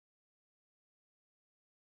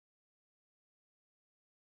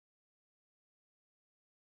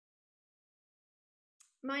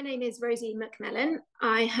My name is Rosie McMellin.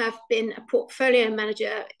 I have been a portfolio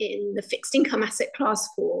manager in the fixed income asset class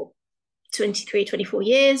for 23, 24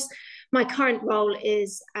 years. My current role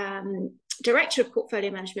is Director of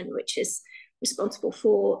Portfolio Management, which is responsible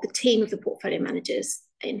for the team of the portfolio managers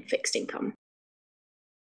in fixed income.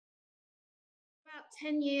 About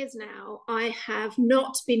 10 years now, I have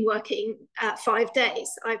not been working 5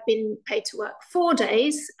 days. I've been paid to work 4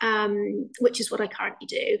 days, which is what I currently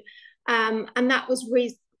do. And that was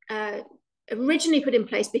originally put in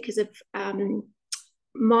place because of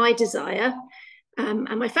my desire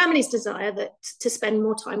and my family's desire to spend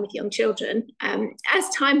more time with young children. As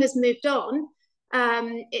time has moved on,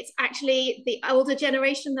 it's actually the older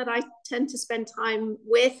generation that I tend to spend time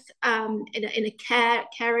with in a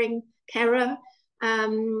carer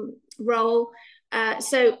role.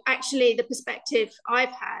 So actually the perspective I've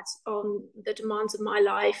had on the demands of my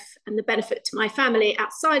life and the benefit to my family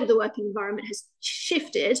outside of the working environment has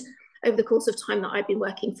shifted over the course of time that I've been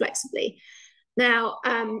working flexibly. Now,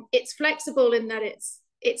 it's flexible in that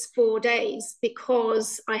it's 4 days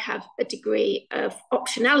because I have a degree of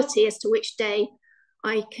optionality as to which day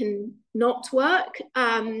I can not work.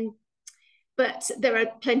 But there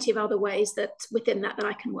are plenty of other ways that within that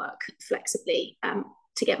I can work flexibly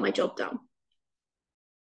to get my job done.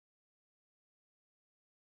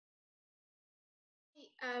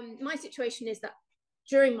 My situation is that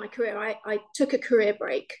during my career, I took a career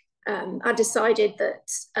break. I decided that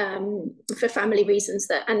for family reasons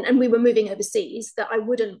and we were moving overseas, that I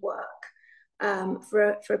wouldn't work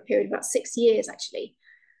for a period of about 6 years, actually.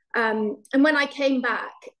 And when I came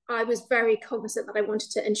back, I was very cognizant that I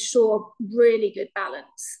wanted to ensure really good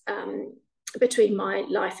balance between my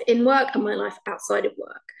life in work and my life outside of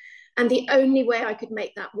work. And the only way I could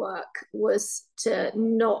make that work was to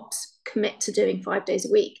not commit to doing 5 days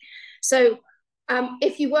a week. So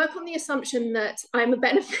if you work on the assumption that I'm a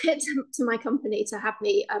benefit to my company to have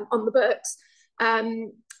me on the books,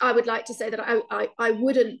 I would like to say that I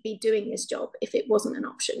wouldn't be doing this job if it wasn't an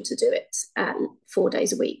option to do it 4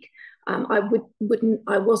 days a week. I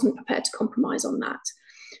wasn't prepared to compromise on that.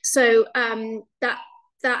 So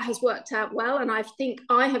that has worked out well, and I think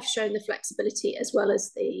I have shown the flexibility as well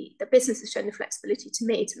as the business has shown the flexibility to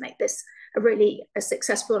me to make this a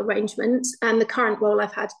successful arrangement. And the current role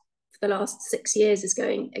I've had for the last 6 years is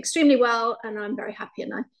going extremely well, and I'm very happy,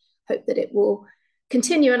 and I hope that it will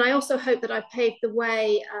continue. And I also hope that I've paved the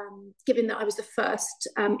way, given that I was the first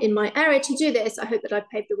in my area to do this, I hope that I've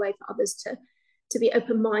paved the way for others to be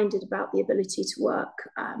open-minded about the ability to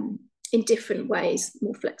work in different ways,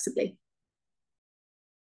 more flexibly.